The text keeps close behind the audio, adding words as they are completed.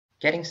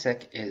Getting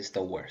sick is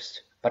the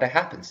worst, but it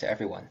happens to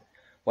everyone,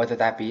 whether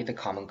that be the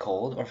common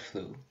cold or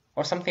flu,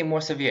 or something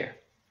more severe.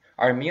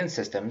 Our immune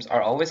systems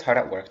are always hard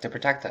at work to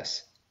protect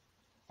us.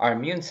 Our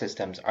immune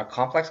systems are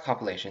complex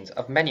compilations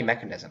of many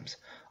mechanisms,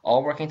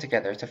 all working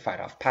together to fight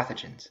off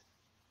pathogens.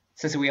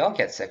 Since we all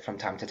get sick from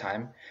time to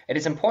time, it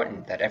is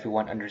important that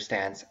everyone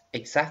understands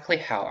exactly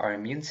how our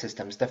immune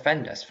systems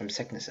defend us from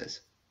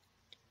sicknesses.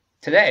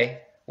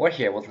 Today, we're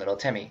here with little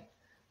Timmy.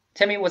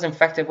 Timmy was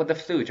infected with the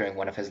flu during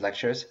one of his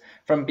lectures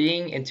from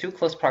being in too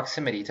close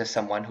proximity to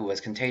someone who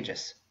was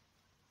contagious.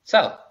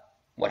 So,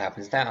 what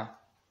happens now?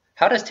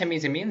 How does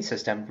Timmy's immune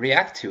system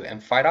react to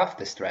and fight off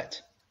this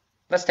threat?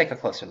 Let's take a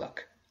closer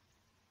look.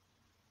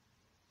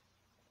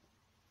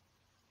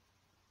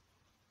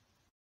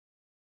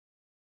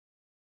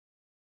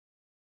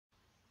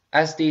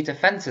 As the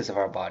defenses of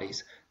our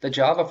bodies, the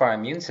job of our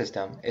immune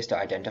system is to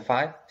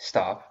identify,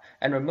 stop,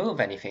 and remove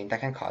anything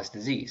that can cause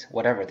disease,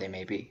 whatever they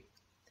may be.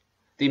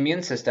 The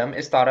immune system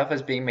is thought of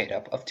as being made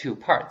up of two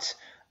parts,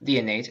 the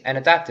innate and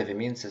adaptive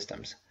immune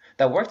systems,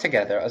 that work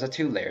together as a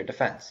two-layered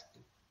defense.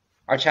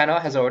 Our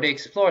channel has already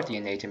explored the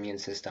innate immune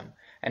system,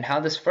 and how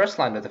this first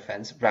line of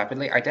defense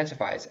rapidly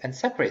identifies and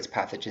separates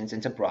pathogens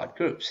into broad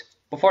groups,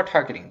 before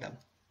targeting them.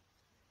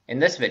 In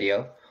this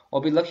video,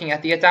 we'll be looking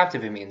at the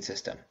adaptive immune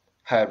system,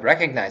 how it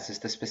recognizes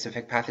the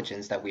specific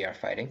pathogens that we are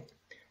fighting,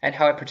 and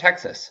how it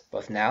protects us,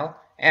 both now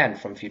and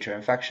from future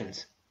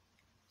infections.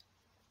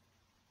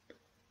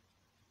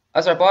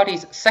 As our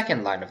body's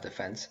second line of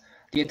defense,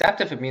 the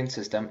adaptive immune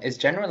system is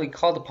generally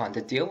called upon to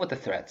deal with the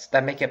threats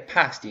that make it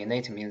past the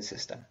innate immune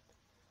system.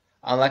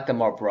 Unlike the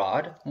more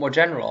broad, more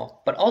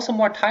general, but also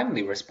more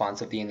timely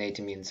response of the innate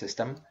immune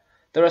system,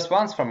 the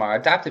response from our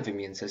adaptive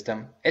immune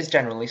system is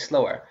generally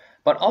slower,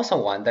 but also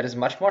one that is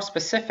much more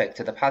specific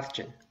to the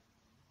pathogen.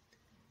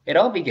 It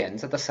all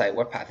begins at the site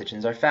where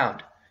pathogens are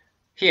found.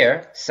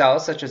 Here,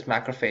 cells such as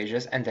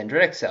macrophages and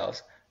dendritic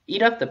cells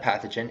eat up the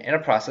pathogen in a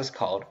process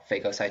called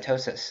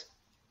phagocytosis.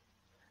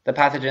 The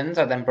pathogens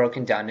are then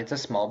broken down into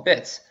small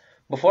bits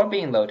before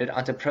being loaded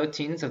onto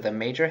proteins of the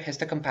major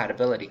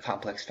histocompatibility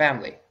complex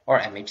family, or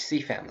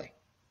MHC family.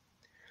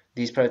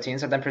 These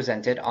proteins are then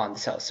presented on the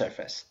cell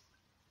surface.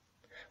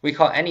 We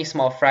call any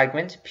small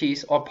fragment,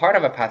 piece, or part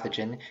of a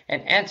pathogen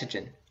an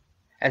antigen,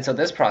 and so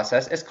this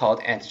process is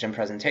called antigen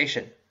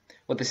presentation,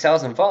 with the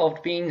cells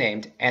involved being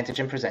named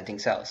antigen-presenting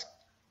cells.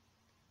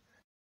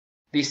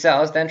 These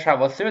cells then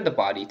travel through the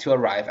body to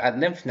arrive at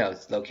lymph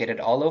nodes located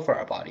all over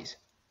our bodies.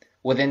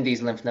 Within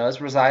these lymph nodes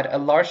reside a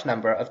large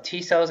number of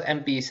T cells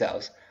and B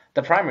cells,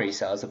 the primary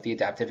cells of the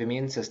adaptive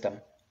immune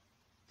system.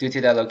 Due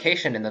to their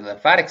location in the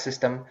lymphatic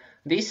system,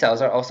 these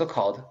cells are also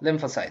called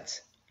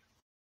lymphocytes.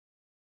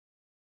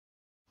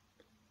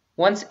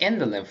 Once in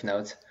the lymph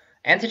nodes,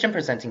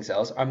 antigen-presenting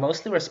cells are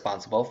mostly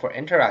responsible for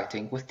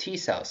interacting with T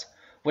cells,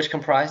 which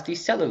comprise the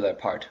cellular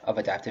part of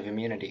adaptive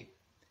immunity.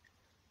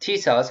 T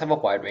cells have a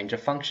wide range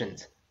of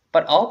functions,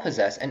 but all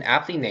possess an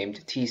aptly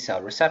named T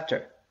cell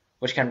receptor,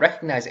 which can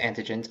recognize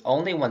antigens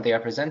only when they are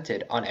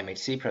presented on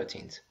MHC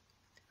proteins.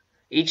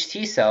 Each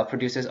T cell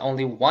produces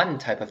only one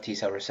type of T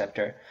cell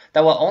receptor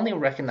that will only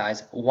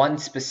recognize one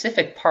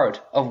specific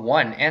part of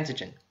one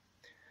antigen.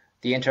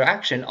 The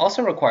interaction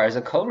also requires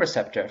a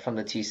co-receptor from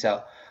the T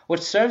cell,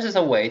 which serves as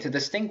a way to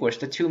distinguish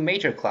the two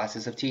major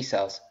classes of T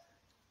cells.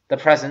 The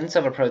presence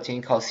of a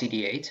protein called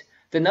CD8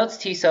 denotes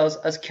T cells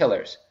as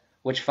killers,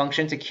 which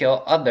function to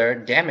kill other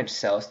damaged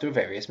cells through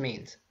various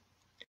means.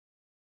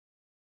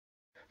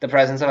 The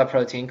presence of a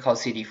protein called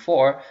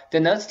CD4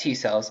 denotes T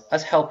cells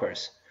as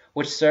helpers,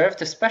 which serve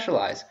to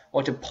specialize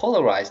or to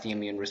polarize the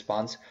immune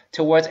response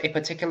towards a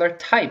particular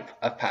type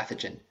of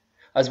pathogen,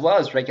 as well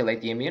as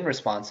regulate the immune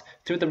response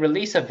through the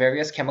release of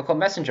various chemical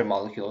messenger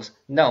molecules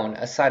known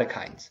as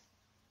cytokines.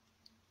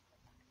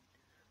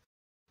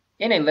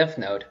 In a lymph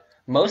node,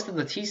 most of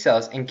the T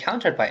cells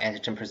encountered by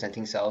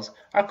antigen-presenting cells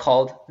are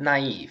called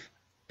naive,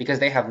 because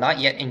they have not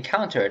yet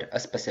encountered a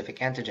specific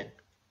antigen.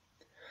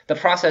 The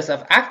process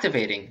of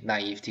activating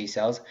naive T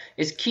cells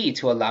is key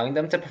to allowing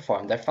them to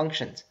perform their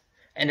functions,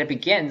 and it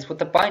begins with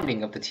the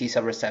binding of the T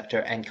cell receptor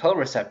and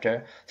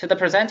co-receptor to the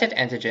presented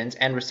antigens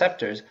and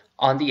receptors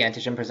on the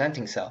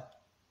antigen-presenting cell.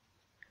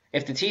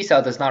 If the T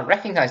cell does not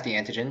recognize the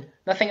antigen,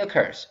 nothing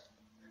occurs.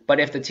 But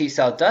if the T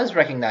cell does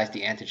recognize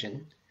the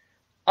antigen,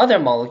 other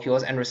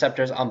molecules and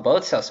receptors on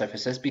both cell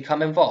surfaces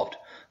become involved,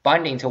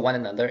 binding to one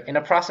another in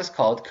a process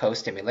called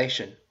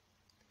co-stimulation.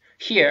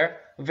 Here,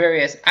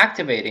 various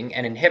activating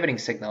and inhibiting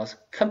signals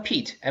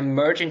compete and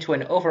merge into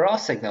an overall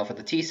signal for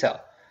the T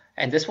cell,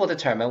 and this will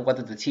determine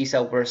whether the T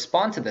cell will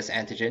respond to this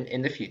antigen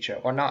in the future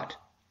or not.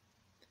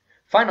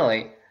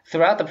 Finally,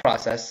 throughout the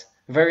process,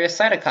 various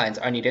cytokines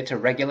are needed to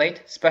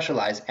regulate,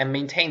 specialize, and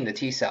maintain the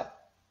T cell.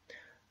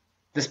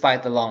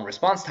 Despite the long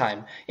response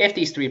time, if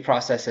these three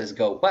processes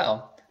go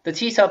well, the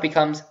T cell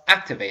becomes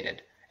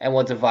activated and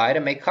will divide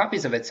and make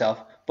copies of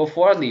itself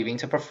before leaving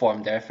to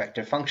perform their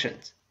effective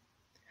functions.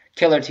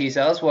 Killer T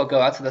cells will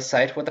go out to the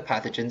site where the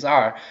pathogens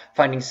are,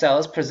 finding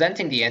cells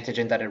presenting the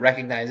antigen that it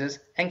recognizes,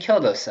 and kill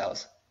those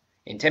cells.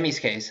 In Timmy's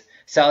case,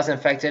 Cells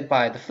infected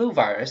by the flu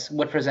virus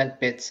would present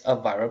bits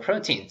of viral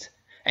proteins,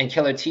 and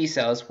killer T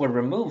cells would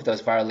remove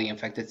those virally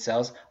infected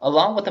cells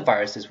along with the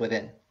viruses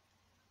within.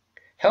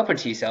 Helper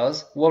T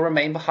cells will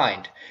remain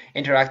behind,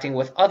 interacting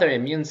with other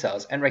immune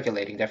cells and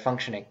regulating their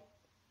functioning.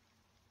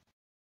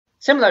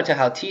 Similar to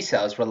how T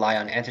cells rely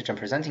on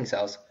antigen-presenting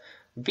cells,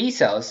 B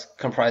cells,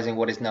 comprising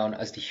what is known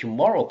as the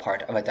humoral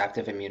part of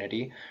adaptive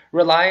immunity,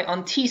 rely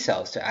on T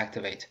cells to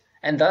activate,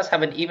 and thus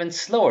have an even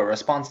slower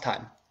response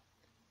time.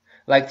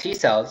 Like T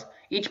cells,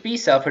 each B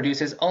cell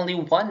produces only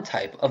one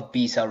type of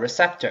B cell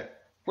receptor,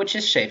 which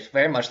is shaped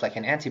very much like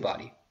an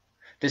antibody.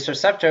 This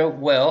receptor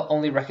will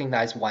only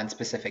recognize one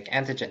specific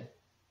antigen.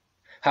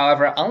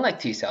 However, unlike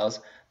T cells,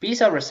 B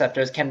cell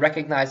receptors can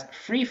recognize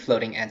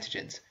free-floating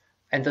antigens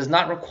and does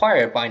not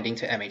require binding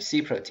to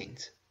MHC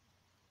proteins.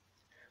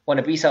 When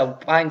a B cell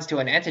binds to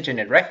an antigen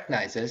it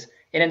recognizes,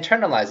 it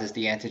internalizes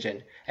the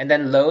antigen and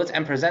then loads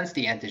and presents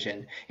the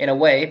antigen in a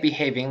way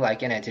behaving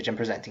like an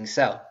antigen-presenting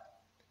cell.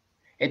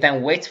 It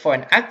then waits for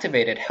an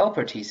activated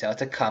helper T cell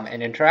to come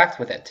and interact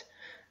with it.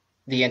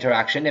 The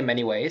interaction, in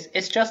many ways,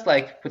 is just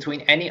like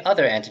between any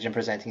other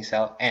antigen-presenting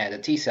cell and a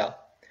T cell.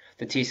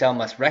 The T cell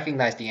must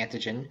recognize the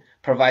antigen,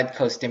 provide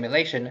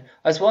co-stimulation,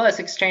 as well as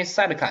exchange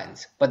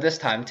cytokines, but this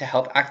time to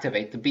help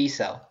activate the B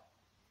cell.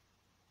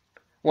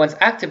 Once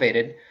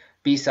activated,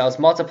 B cells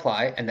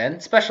multiply and then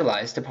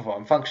specialize to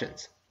perform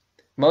functions.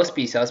 Most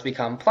B cells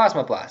become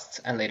plasmablasts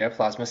and later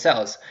plasma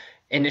cells,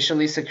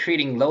 initially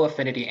secreting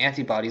low-affinity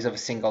antibodies of a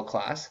single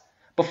class,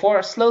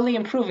 before slowly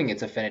improving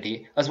its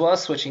affinity, as well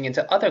as switching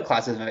into other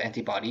classes of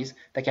antibodies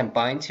that can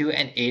bind to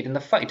and aid in the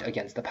fight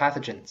against the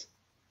pathogens.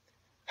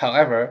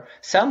 However,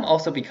 some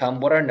also become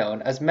what are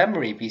known as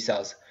memory B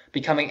cells,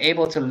 becoming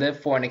able to live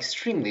for an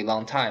extremely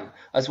long time,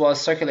 as well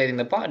as circulating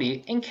the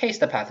body in case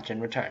the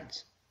pathogen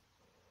returns.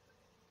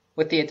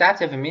 With the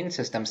adaptive immune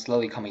system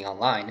slowly coming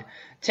online,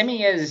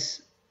 Timmy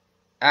is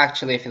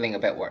actually feeling a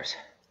bit worse.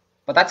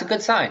 But that's a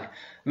good sign.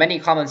 Many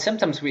common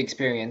symptoms we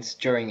experience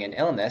during an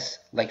illness,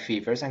 like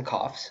fevers and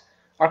coughs,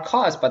 are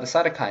caused by the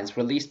cytokines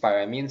released by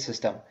our immune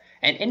system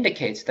and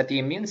indicates that the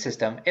immune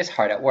system is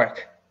hard at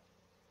work.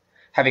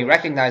 Having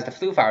recognized the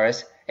flu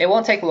virus, it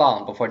won't take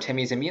long before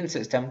Timmy's immune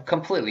system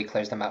completely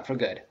clears them out for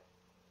good.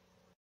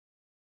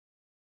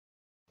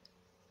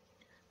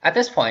 At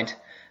this point,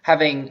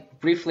 having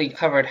briefly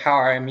covered how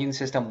our immune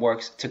system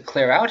works to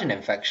clear out an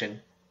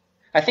infection,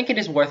 I think it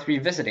is worth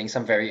revisiting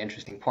some very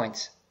interesting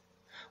points.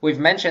 We've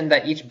mentioned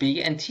that each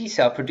B and T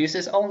cell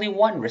produces only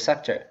one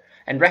receptor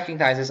and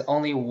recognizes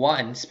only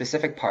one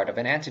specific part of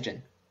an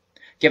antigen.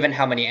 Given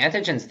how many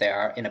antigens there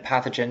are in a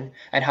pathogen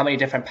and how many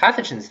different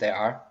pathogens there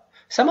are,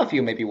 some of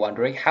you may be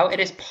wondering how it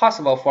is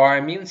possible for our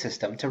immune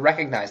system to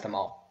recognize them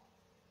all.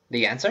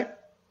 The answer?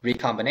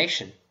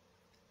 Recombination.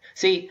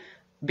 See,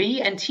 B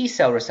and T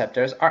cell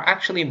receptors are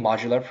actually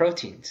modular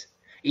proteins.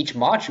 Each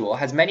module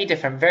has many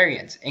different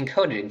variants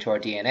encoded into our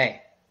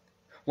DNA.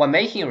 When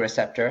making a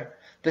receptor,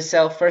 the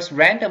cell first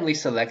randomly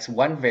selects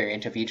one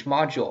variant of each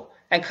module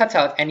and cuts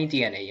out any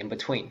DNA in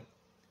between.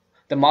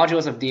 The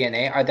modules of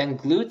DNA are then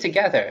glued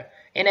together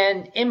in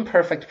an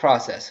imperfect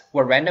process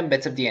where random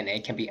bits of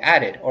DNA can be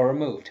added or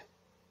removed.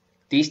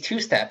 These two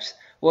steps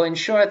will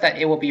ensure that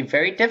it will be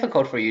very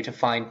difficult for you to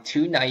find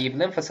two naive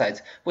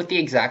lymphocytes with the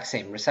exact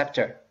same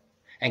receptor.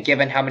 And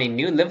given how many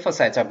new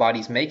lymphocytes our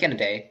bodies make in a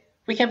day,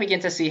 we can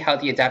begin to see how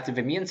the adaptive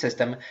immune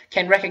system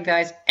can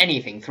recognize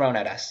anything thrown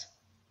at us.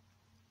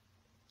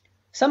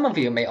 Some of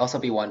you may also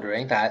be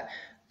wondering that,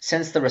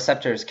 since the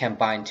receptors can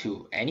bind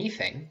to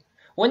anything,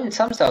 wouldn't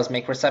some cells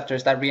make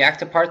receptors that react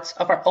to parts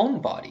of our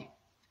own body?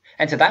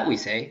 And to that we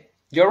say,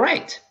 you're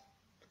right!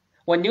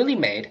 When newly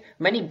made,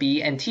 many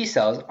B and T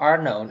cells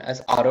are known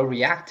as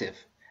autoreactive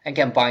and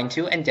can bind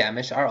to and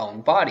damage our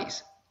own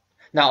bodies.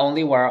 Not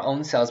only will our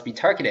own cells be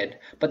targeted,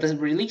 but the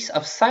release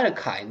of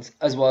cytokines,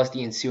 as well as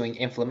the ensuing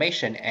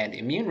inflammation and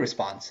immune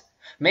response,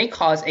 may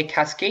cause a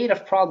cascade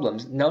of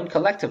problems known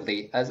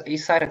collectively as a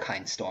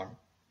cytokine storm.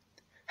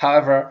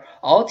 However,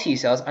 all T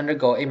cells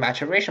undergo a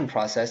maturation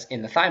process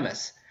in the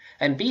thymus,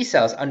 and B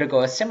cells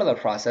undergo a similar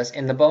process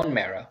in the bone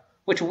marrow,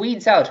 which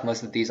weeds out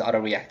most of these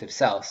autoreactive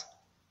cells.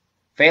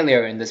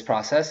 Failure in this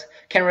process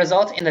can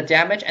result in the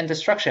damage and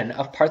destruction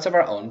of parts of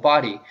our own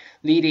body,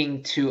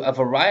 leading to a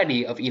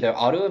variety of either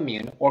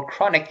autoimmune or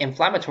chronic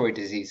inflammatory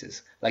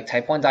diseases like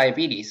type 1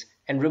 diabetes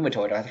and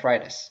rheumatoid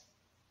arthritis.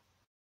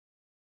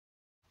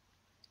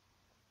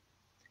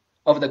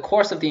 Over the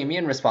course of the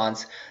immune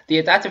response, the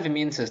adaptive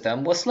immune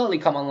system will slowly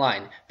come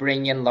online,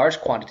 bringing in large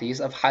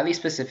quantities of highly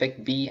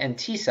specific B and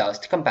T cells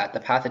to combat the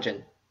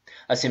pathogen.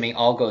 Assuming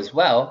all goes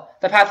well,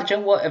 the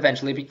pathogen will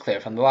eventually be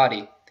cleared from the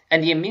body,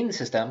 and the immune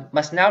system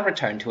must now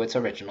return to its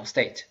original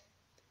state.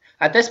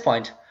 At this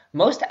point,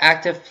 most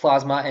active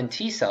plasma and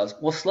T cells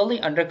will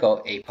slowly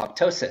undergo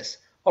apoptosis,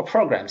 or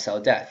programmed cell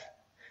death,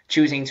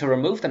 choosing to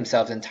remove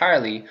themselves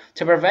entirely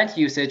to prevent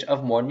usage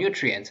of more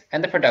nutrients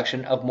and the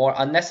production of more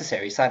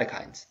unnecessary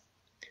cytokines.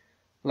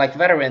 Like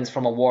veterans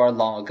from a war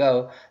long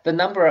ago, the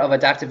number of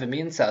adaptive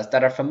immune cells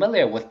that are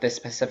familiar with this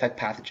specific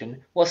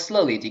pathogen will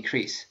slowly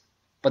decrease,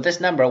 but this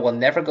number will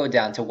never go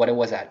down to what it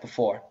was at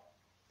before.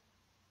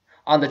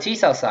 On the T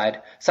cell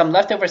side, some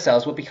leftover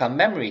cells will become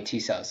memory T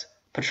cells,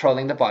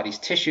 patrolling the body's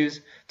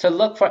tissues to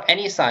look for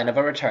any sign of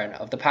a return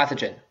of the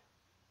pathogen.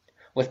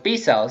 With B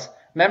cells,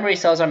 memory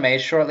cells are made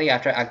shortly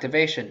after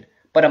activation,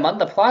 but among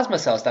the plasma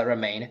cells that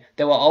remain,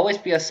 there will always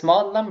be a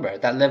small number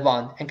that live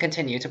on and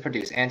continue to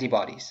produce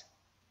antibodies.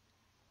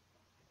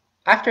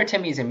 After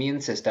Timmy's immune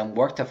system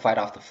worked to fight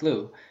off the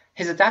flu,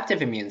 his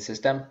adaptive immune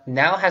system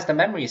now has the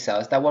memory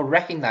cells that will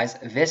recognize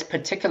this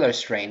particular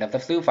strain of the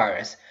flu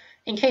virus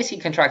in case he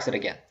contracts it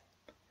again.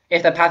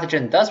 If the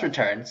pathogen does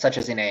return, such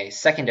as in a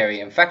secondary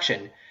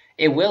infection,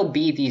 it will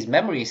be these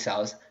memory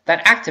cells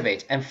that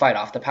activate and fight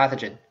off the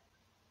pathogen.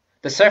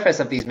 The surface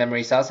of these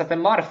memory cells have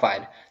been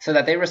modified so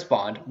that they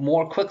respond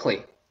more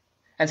quickly,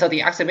 and so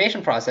the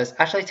activation process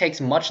actually takes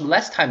much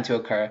less time to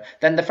occur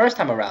than the first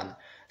time around,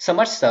 so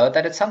much so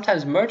that it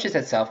sometimes merges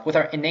itself with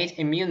our innate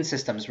immune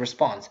system's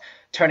response,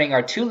 turning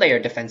our two-layer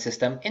defense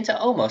system into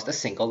almost a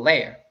single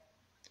layer.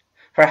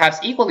 Perhaps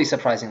equally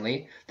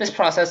surprisingly, this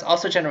process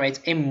also generates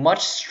a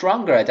much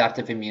stronger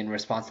adaptive immune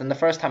response than the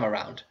first time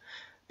around,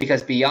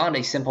 because beyond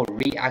a simple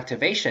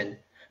reactivation,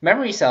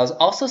 memory cells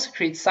also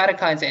secrete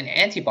cytokines and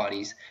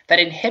antibodies that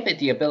inhibit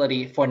the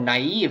ability for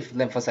naive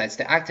lymphocytes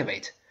to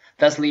activate,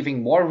 thus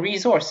leaving more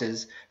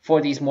resources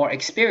for these more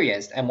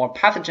experienced and more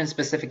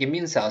pathogen-specific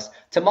immune cells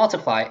to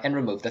multiply and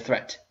remove the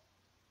threat.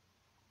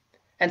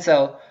 And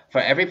so, for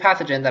every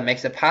pathogen that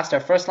makes it past our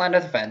first line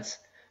of defense,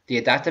 the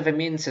adaptive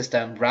immune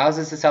system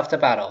rouses itself to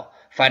battle,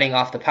 fighting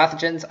off the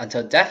pathogens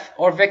until death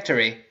or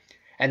victory,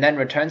 and then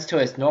returns to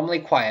its normally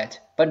quiet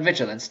but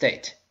vigilant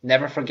state,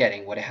 never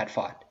forgetting what it had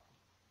fought.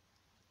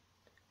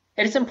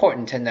 It is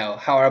important to know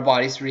how our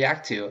bodies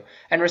react to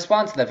and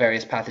respond to the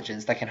various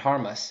pathogens that can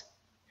harm us.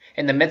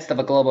 In the midst of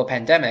a global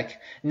pandemic,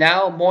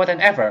 now more than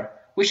ever,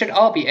 we should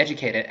all be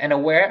educated and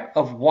aware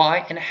of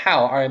why and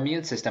how our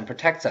immune system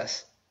protects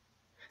us.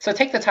 So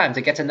take the time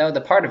to get to know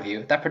the part of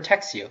you that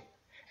protects you,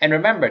 and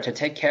remember to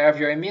take care of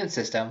your immune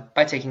system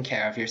by taking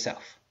care of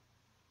yourself.